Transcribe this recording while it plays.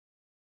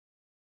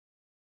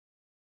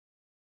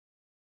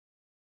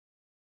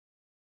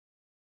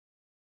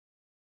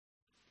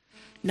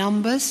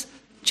Numbers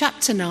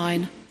chapter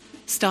 9,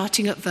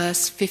 starting at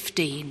verse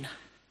 15.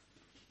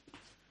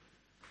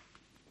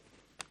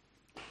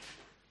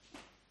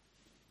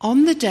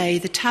 On the day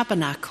the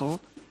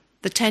tabernacle,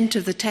 the tent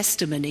of the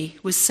testimony,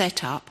 was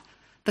set up,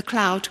 the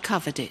cloud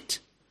covered it.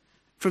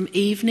 From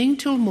evening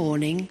till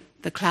morning,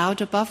 the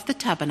cloud above the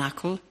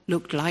tabernacle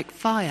looked like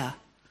fire.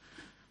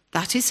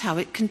 That is how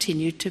it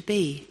continued to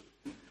be.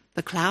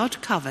 The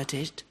cloud covered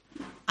it,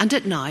 and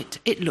at night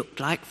it looked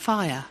like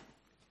fire.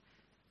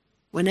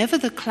 Whenever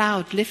the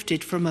cloud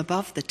lifted from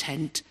above the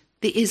tent,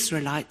 the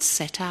Israelites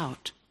set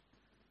out.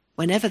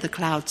 Whenever the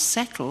cloud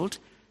settled,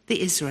 the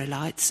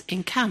Israelites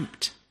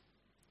encamped.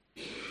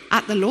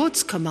 At the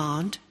Lord's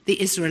command,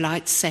 the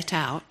Israelites set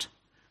out,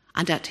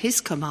 and at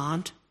his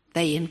command,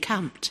 they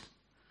encamped.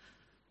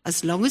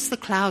 As long as the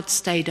cloud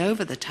stayed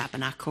over the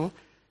tabernacle,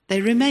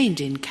 they remained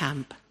in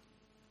camp.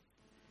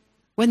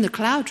 When the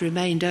cloud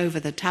remained over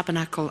the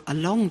tabernacle a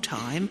long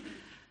time,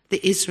 the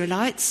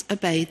Israelites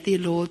obeyed the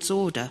Lord's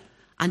order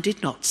and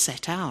did not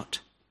set out.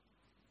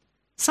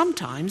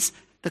 Sometimes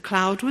the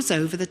cloud was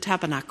over the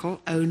tabernacle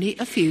only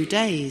a few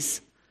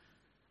days.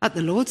 At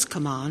the Lord's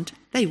command,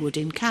 they would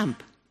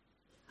encamp,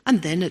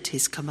 and then at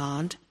his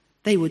command,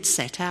 they would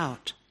set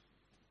out.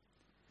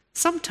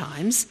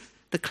 Sometimes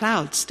the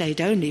cloud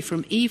stayed only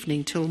from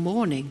evening till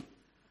morning,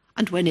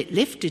 and when it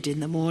lifted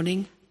in the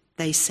morning,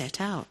 they set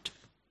out.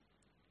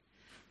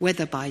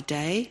 Whether by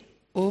day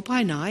or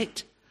by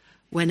night,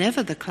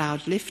 whenever the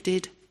cloud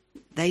lifted,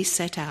 they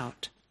set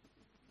out.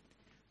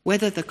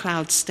 Whether the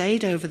cloud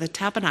stayed over the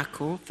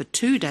tabernacle for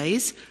 2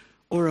 days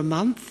or a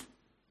month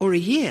or a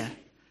year,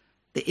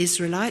 the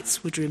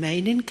Israelites would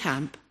remain in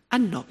camp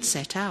and not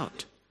set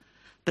out.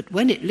 But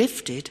when it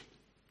lifted,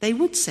 they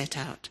would set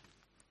out.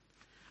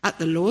 At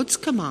the Lord's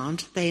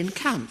command, they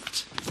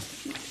encamped.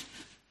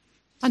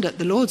 And at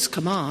the Lord's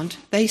command,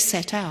 they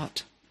set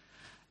out.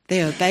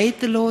 They obeyed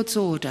the Lord's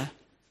order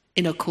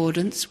in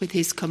accordance with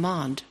his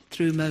command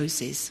through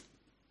Moses.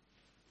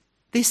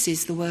 This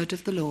is the word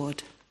of the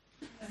Lord.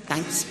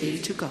 Thanks be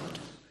to God.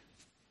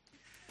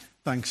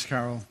 Thanks,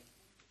 Carol.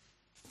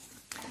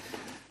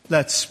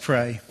 Let's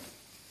pray.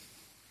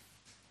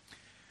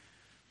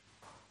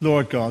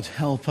 Lord God,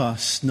 help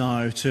us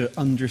now to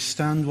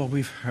understand what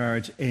we've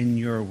heard in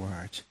your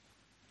word,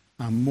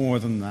 and more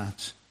than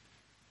that,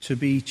 to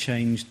be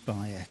changed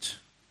by it.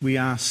 We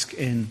ask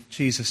in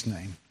Jesus'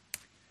 name.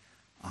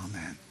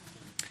 Amen.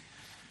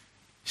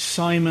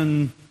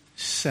 Simon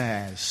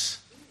Says.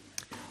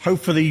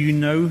 Hopefully you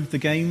know the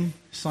game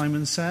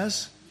Simon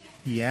Says.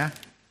 Yeah,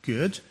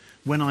 good.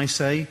 When I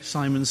say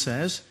Simon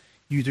Says,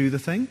 you do the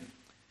thing.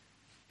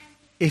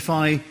 If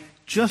I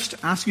just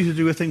ask you to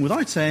do a thing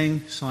without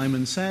saying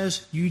Simon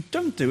Says, you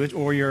don't do it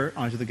or you're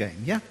out of the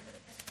game. Yeah?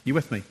 You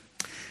with me?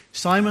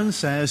 Simon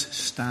Says,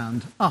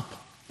 stand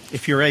up,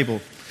 if you're able.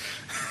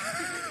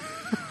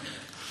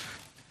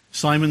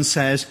 Simon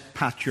Says,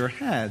 pat your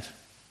head.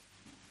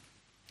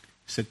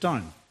 Sit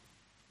down.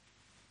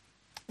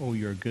 Oh,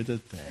 you're good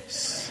at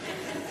this.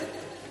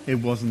 It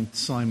wasn't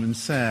Simon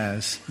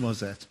Says,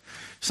 was it?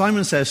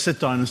 Simon Says, sit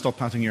down and stop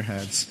patting your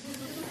heads.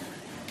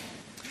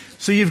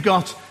 So you've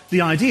got the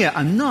idea,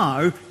 and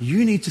now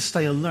you need to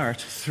stay alert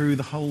through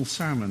the whole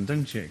sermon,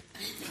 don't you?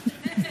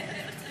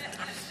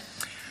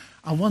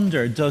 I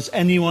wonder, does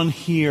anyone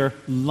here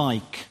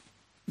like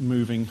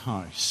moving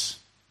house?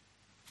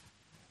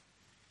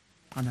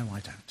 I know I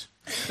don't.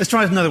 Let's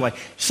try it another way.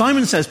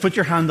 Simon Says, put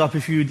your hand up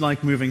if you'd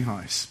like moving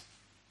house.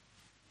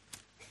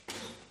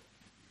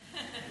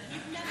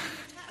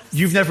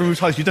 You've never moved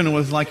house, you don't know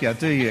what it's like yet,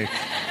 do you?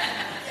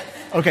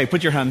 Okay,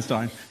 put your hands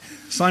down.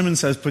 Simon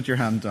Says, put your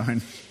hand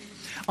down.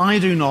 I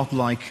do not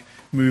like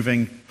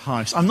moving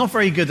house. I'm not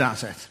very good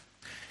at it.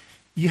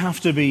 You have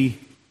to be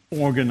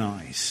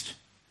organised.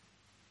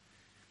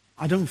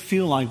 I don't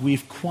feel like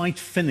we've quite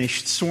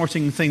finished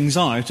sorting things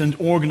out and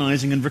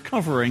organising and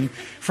recovering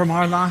from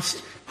our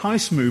last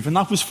house move, and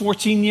that was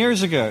 14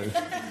 years ago.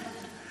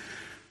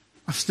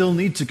 I still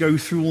need to go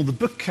through all the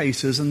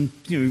bookcases and,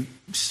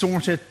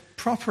 sort it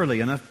properly,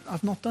 and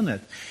I've not done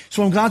it.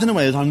 So I'm glad in a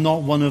way that I'm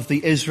not one of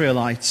the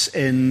Israelites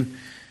in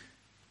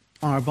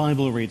our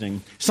Bible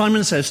reading.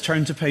 Simon Says,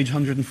 turn to page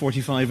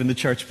 145 in the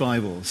church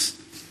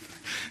Bibles.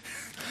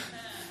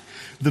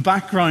 The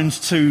background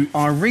to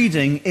our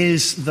reading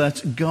is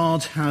that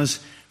God has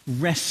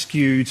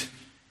rescued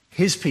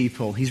his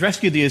people. He's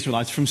rescued the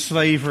Israelites from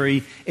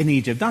slavery in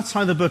Egypt. That's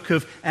how the book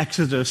of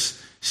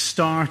Exodus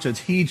started.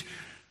 He'd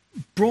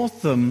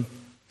brought them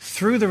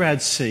through the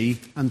Red Sea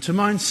and to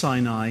Mount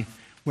Sinai,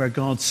 where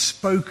God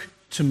spoke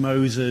to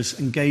Moses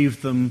and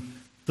gave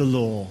them the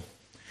law,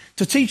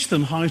 to teach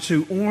them how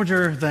to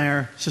order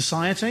their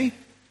society,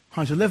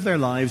 how to live their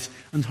lives,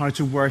 and how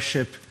to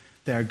worship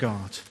their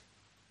God.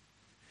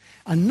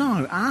 And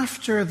now,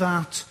 after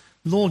that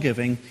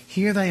law-giving,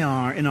 here they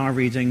are in our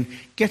reading,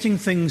 getting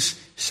things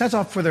set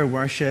up for their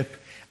worship,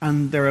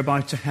 and they're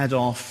about to head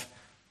off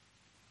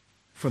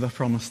for the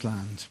promised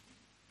land,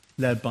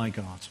 led by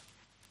God.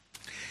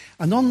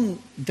 And on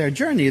their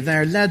journey,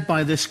 they're led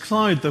by this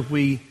cloud that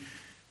we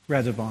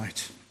read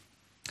about.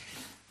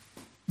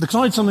 The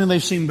cloud's something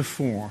they've seen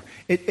before.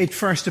 It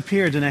first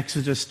appeared in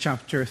Exodus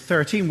chapter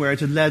 13, where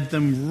it had led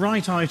them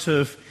right out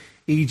of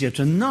Egypt.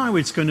 And now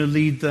it's going to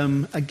lead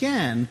them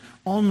again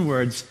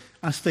onwards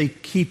as they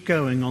keep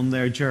going on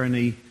their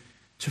journey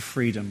to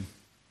freedom.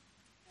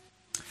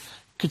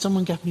 Could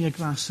someone get me a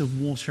glass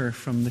of water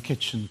from the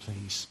kitchen,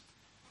 please?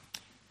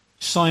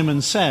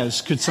 Simon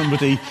says, could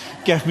somebody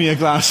get me a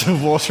glass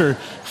of water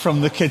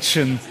from the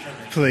kitchen,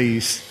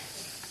 please?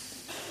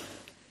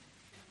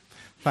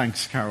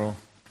 Thanks, Carol.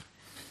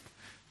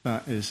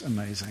 That is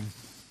amazing.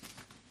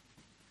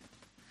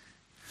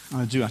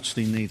 I do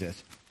actually need it.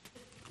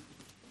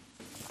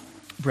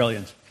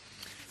 Brilliant.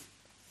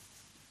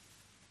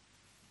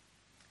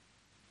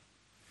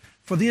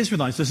 For the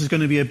Israelites, this is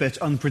going to be a bit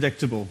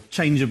unpredictable,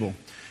 changeable.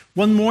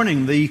 One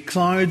morning, the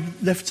cloud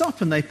lifts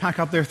up and they pack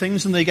up their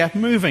things and they get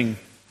moving.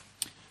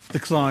 The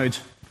cloud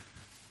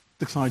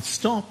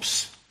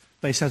stops.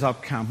 They set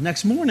up camp.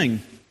 Next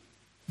morning,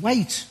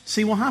 wait,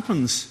 see what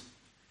happens.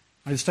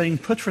 Are they staying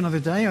put for another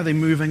day? Are they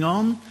moving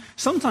on?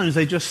 Sometimes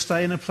they just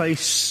stay in a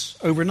place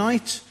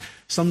overnight.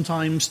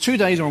 Sometimes 2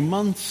 days or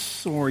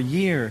months or a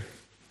year.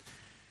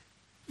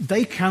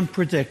 They can't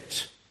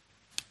predict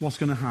what's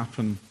going to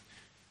happen.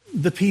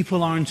 The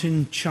people aren't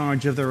in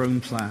charge of their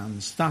own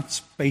plans. That's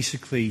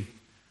basically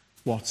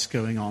what's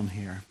going on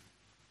here.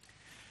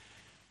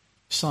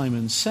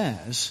 Simon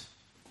says,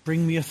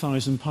 bring me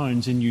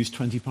 £1,000 in used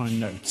 £20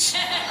 notes.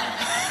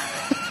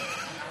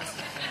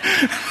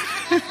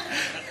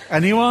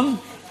 Anyone?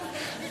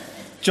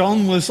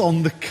 John was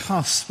on the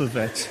cusp of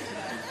it.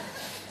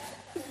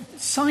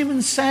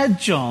 Simon said,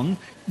 John,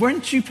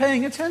 weren't you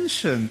paying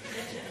attention?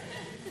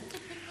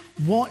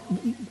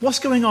 What's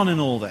going on in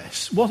all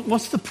this?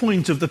 What's the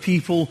point of the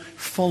people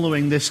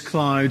following this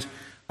cloud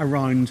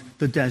around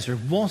the desert?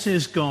 What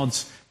is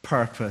God's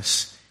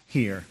purpose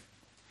here?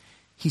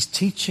 He's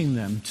teaching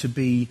them to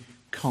be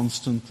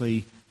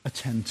constantly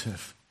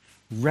attentive,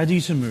 ready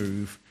to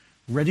move,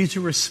 ready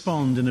to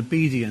respond in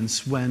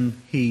obedience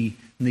when he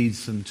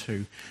needs them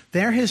to.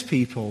 They're his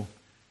people,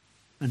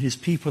 and his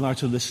people are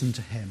to listen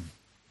to him.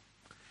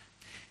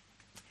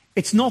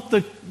 It's not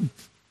that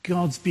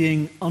God's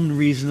being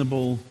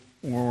unreasonable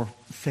or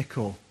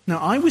fickle. Now,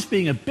 I was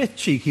being a bit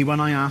cheeky when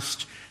I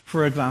asked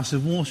for a glass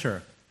of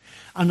water.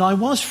 And I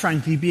was,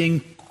 frankly,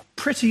 being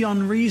pretty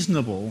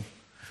unreasonable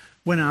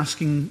when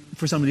asking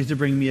for somebody to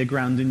bring me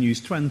 £1,000 in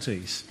used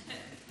 20s.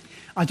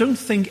 I don't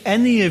think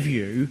any of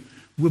you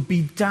would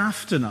be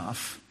daft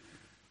enough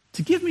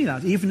to give me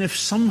that, even if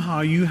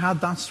somehow you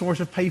had that sort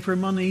of paper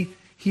money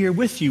here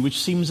with you, which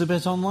seems a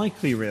bit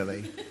unlikely,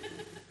 really.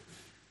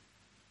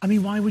 I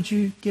mean, why would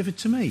you give it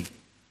to me?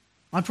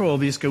 I'd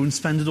probably just go and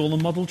spend it all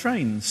on model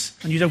trains.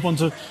 And you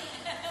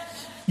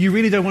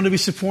really don't want to be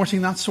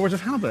supporting that sort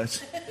of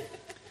habit.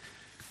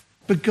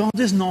 But God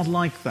is not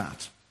like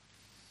that.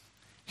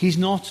 He's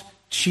not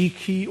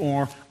cheeky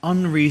or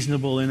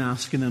unreasonable in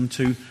asking them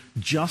to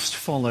just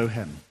follow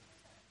him.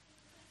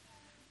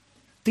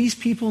 These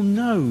people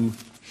know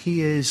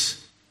he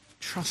is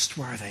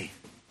trustworthy.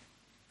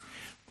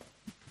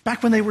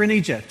 Back when they were in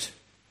Egypt,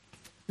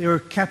 they were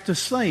kept as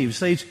slaves.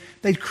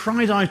 They'd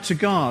cried out to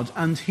God,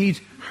 and he'd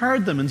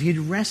heard them, and he'd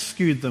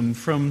rescued them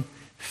from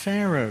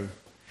Pharaoh.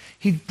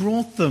 He'd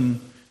brought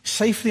them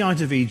safely out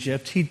of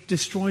Egypt. He'd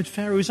destroyed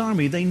Pharaoh's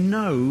army. They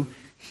know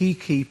he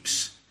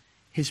keeps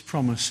his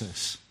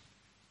promises.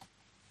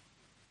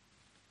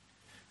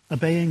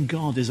 Obeying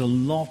God is a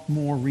lot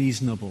more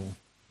reasonable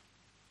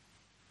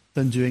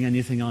than doing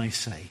anything I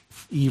say,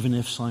 even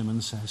if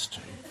Simon says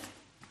to.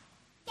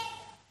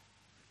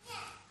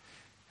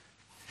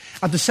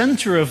 At the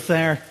center of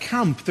their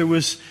camp, there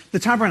was the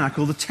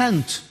tabernacle, the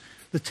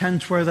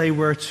tent where they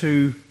were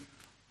to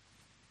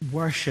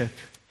worship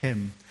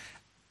him.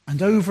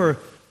 And over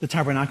the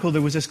tabernacle,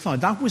 there was this cloud.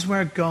 That was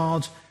where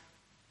God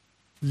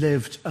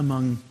lived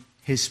among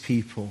his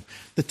people.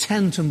 The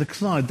tent and the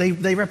cloud,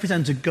 they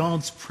represented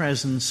God's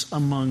presence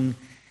among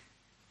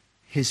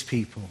his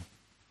people.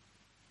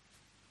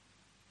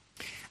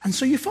 And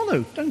so you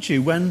follow, don't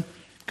you, when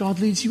God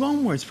leads you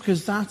onwards,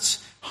 because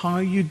that's how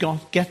you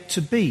get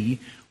to be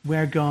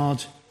where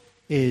God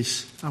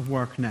is at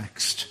work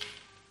next.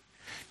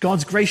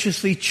 God's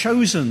graciously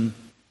chosen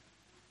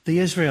the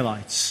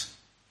Israelites.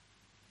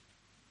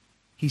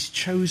 He's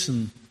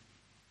chosen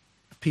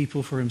a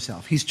people for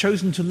himself. He's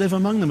chosen to live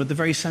among them at the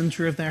very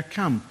center of their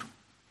camp.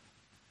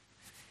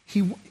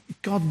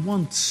 God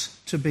wants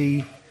to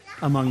be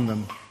among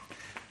them,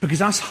 because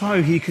that's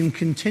how he can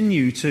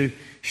continue to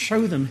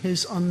show them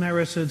his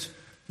unmerited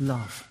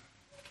love.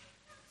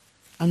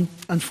 And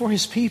for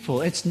his people,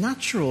 it's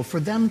natural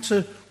for them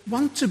to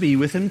want to be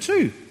with him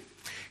too.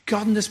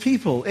 God and his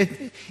people,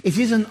 it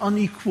is an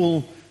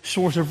unequal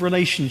sort of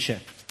relationship.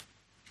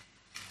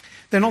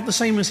 They're not the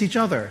same as each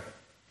other.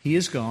 He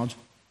is God,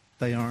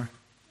 they are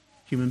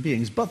human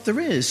beings. But there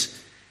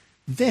is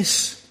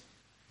this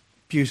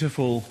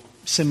beautiful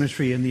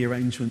symmetry in the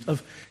arrangement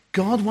of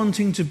God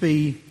wanting to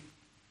be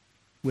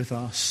with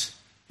us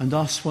and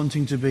us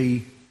wanting to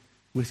be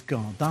with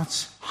God.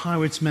 That's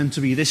how it's meant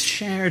to be, this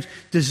shared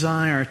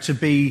desire to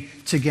be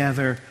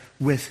together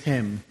with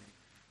him.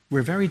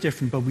 We're very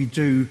different, but we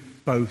do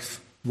both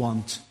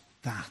want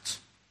that.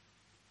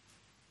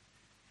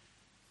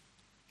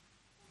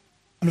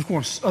 And of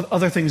course,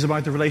 other things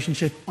about the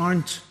relationship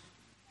aren't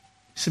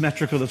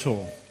symmetrical at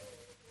all.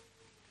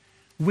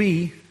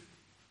 We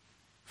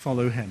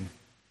follow him.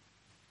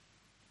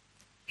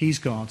 He's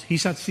God. He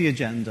sets the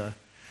agenda.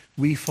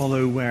 We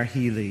follow where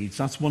he leads.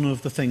 That's one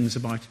of the things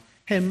about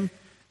him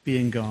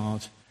being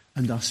God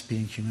and us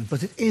being human.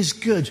 But it is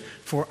good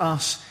for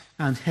us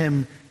and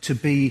him to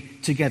be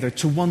together,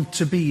 to want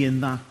to be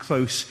in that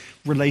close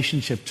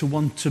relationship, to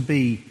want to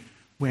be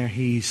where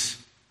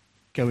he's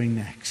going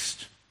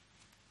next.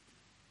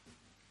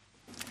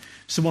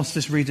 So what's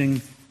this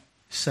reading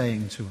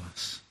saying to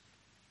us?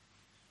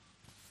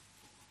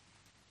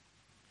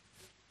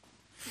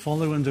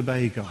 Follow and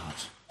obey God,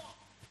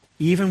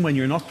 even when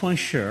you're not quite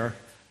sure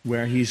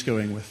where he's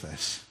going with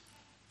this.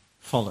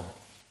 Follow.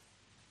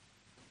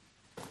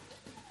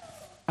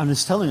 And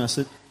it's telling us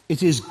that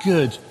it is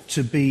good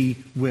to be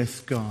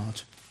with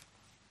God.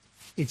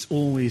 It's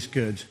always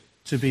good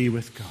to be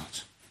with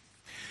God.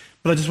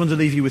 But I just want to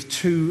leave you with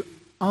two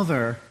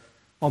other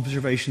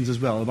observations as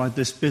well about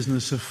this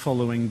business of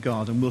following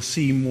God. And we'll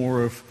see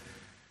more of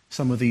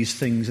some of these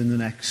things in the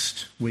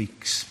next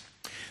weeks.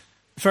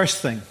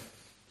 First thing,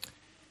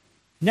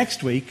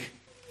 next week,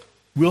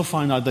 we'll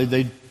find out that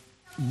they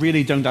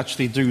really don't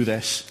actually do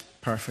this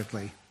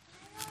perfectly.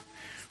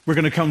 We're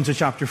going to come to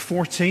chapter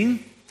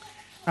 14,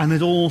 and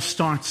it all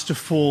starts to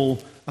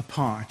fall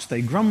apart.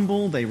 They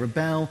grumble, they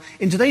rebel.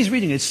 In today's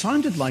reading, it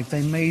sounded like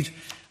they made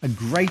a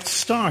great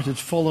start at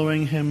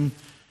following him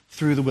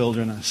through the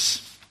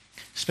wilderness.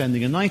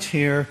 Spending a night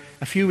here,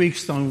 a few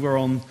weeks down, we're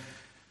on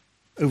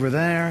over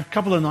there, a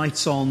couple of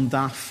nights on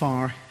that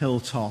far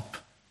hilltop.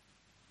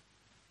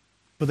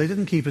 But they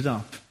didn't keep it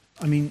up.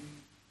 I mean,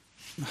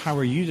 how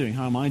are you doing?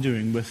 How am I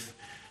doing with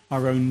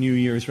our own New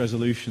Year's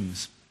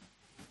resolutions?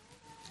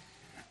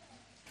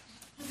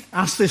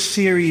 As this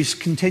series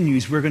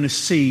continues, we're going to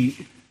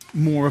see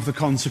more of the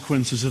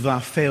consequences of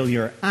that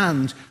failure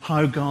and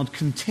how God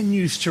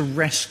continues to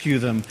rescue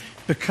them.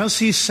 Because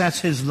he's set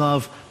his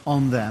love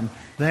on them,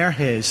 they're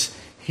his,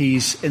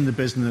 he's in the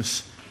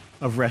business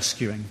of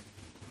rescuing.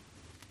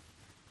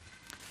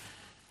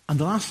 And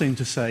the last thing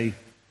to say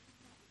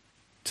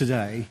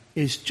today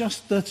is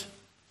just that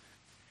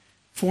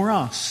for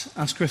us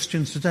as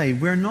Christians today,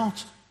 we're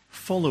not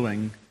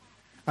following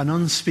an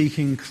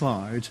unspeaking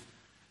cloud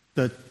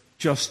that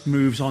just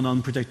moves on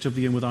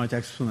unpredictably and without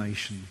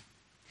explanation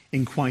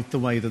in quite the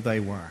way that they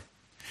were.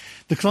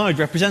 The cloud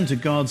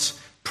represented God's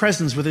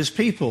presence with his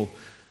people.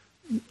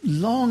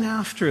 Long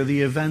after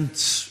the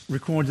events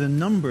recorded in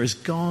Numbers,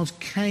 God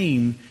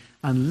came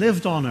and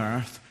lived on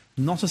earth,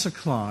 not as a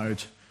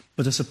cloud,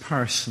 but as a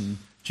person,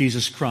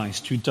 Jesus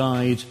Christ, who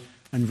died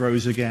and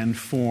rose again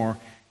for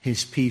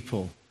his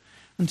people.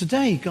 And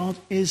today, God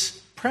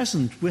is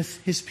present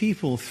with his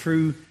people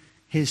through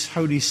his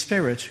Holy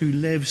Spirit, who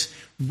lives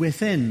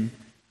within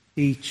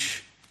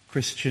each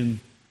Christian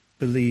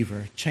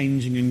believer,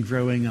 changing and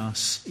growing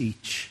us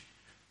each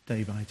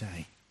day by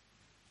day.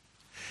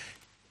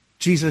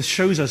 Jesus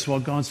shows us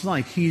what God's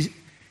like.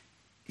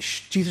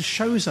 Jesus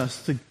shows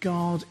us that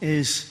God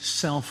is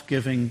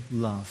self-giving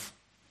love.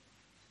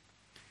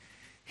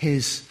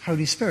 His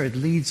Holy Spirit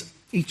leads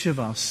each of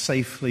us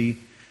safely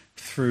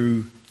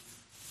through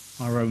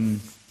our own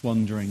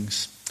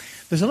wanderings.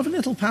 There's a lovely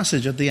little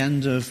passage at the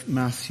end of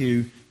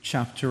Matthew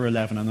chapter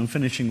 11, and I'm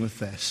finishing with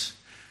this,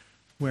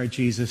 where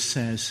Jesus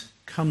says,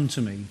 "Come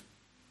to me,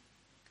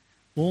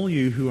 all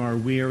you who are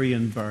weary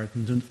and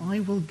burdened, and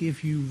I will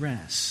give you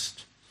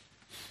rest.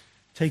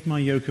 Take my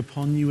yoke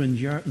upon you and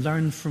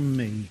learn from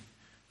me,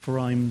 for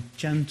I'm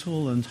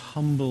gentle and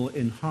humble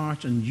in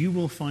heart, and you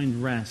will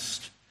find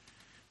rest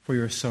for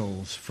your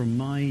souls. For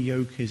my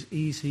yoke is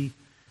easy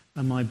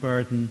and my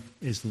burden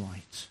is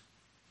light."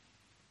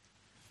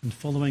 And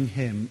following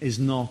him is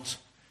not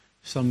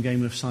some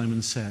game of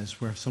Simon Says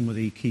where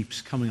somebody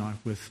keeps coming out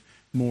with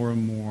more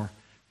and more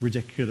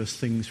ridiculous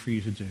things for you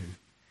to do.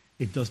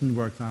 It doesn't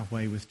work that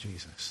way with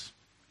Jesus.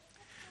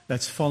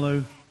 Let's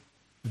follow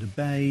and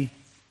obey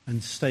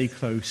and stay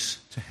close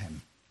to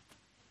him.